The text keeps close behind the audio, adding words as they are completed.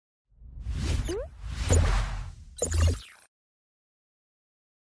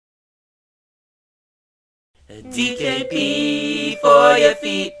DKP for your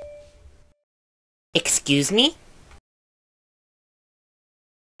feet. Excuse me?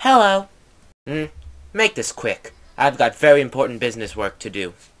 Hello. Make this quick. I've got very important business work to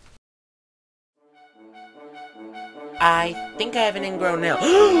do. I think I have an ingrown nail.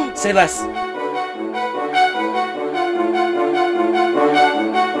 Say less.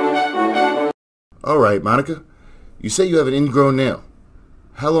 Alright, Monica. You say you have an ingrown nail.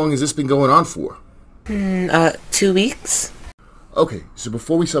 How long has this been going on for? 2 weeks? Okay, so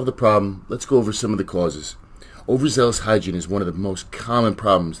before we solve the problem, let's go over some of the causes. Overzealous hygiene is one of the most common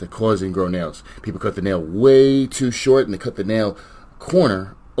problems that cause ingrown nails. People cut the nail way too short and they cut the nail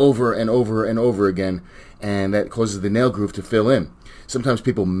corner over and over and over again, and that causes the nail groove to fill in. Sometimes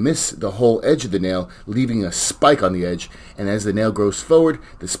people miss the whole edge of the nail, leaving a spike on the edge, and as the nail grows forward,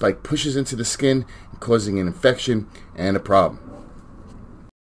 the spike pushes into the skin, causing an infection and a problem.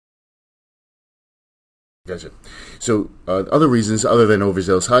 Gotcha. So other reasons other than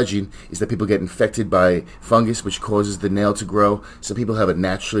overzealous hygiene is that people get infected by fungus, which causes the nail to grow. Some people have a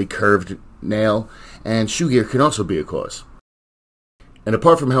naturally curved nail, and shoe gear can also be a cause. And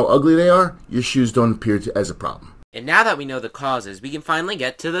apart from how ugly they are, your shoes don't appear as a problem. And now that we know the causes, we can finally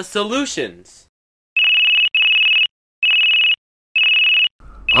get to the solutions.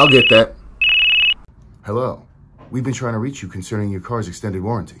 I'll get that. Hello. We've been trying to reach you concerning your car's extended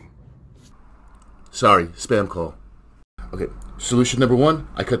warranty. Sorry, spam call. Okay, solution number 1,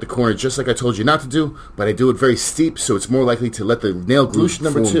 I cut the corner just like I told you not to do, but I do it very steep so it's more likely to let the nail groove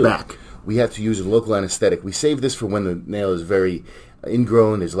form back. We have to use a local anesthetic. We save this for when the nail is very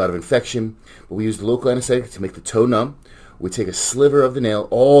ingrown, there's a lot of infection, but we use the local anesthetic to make the toe numb. We take a sliver of the nail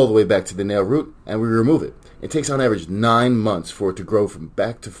all the way back to the nail root and we remove it. It takes on average 9 months for it to grow from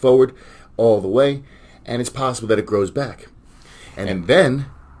back to forward all the way, and it's possible that it grows back. And then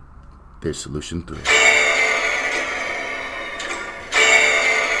there's solution 3.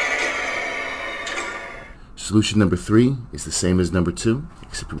 Solution number 3 is the same as number 2,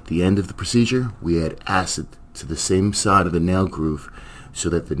 except at the end of the procedure, we add acid to the same side of the nail groove so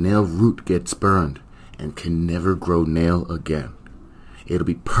that the nail root gets burned and can never grow nail again. It'll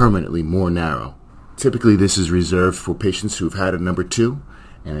be permanently more narrow. Typically, this is reserved for patients who've had a number 2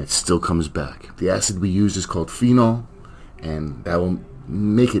 and it still comes back. The acid we use is called phenol, and that will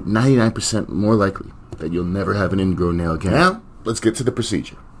make it 99% more likely that you'll never have an ingrown nail again. Now, let's get to the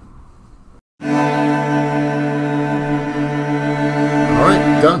procedure.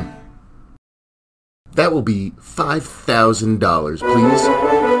 Alright, done. That will be $5,000,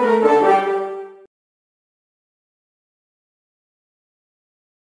 please.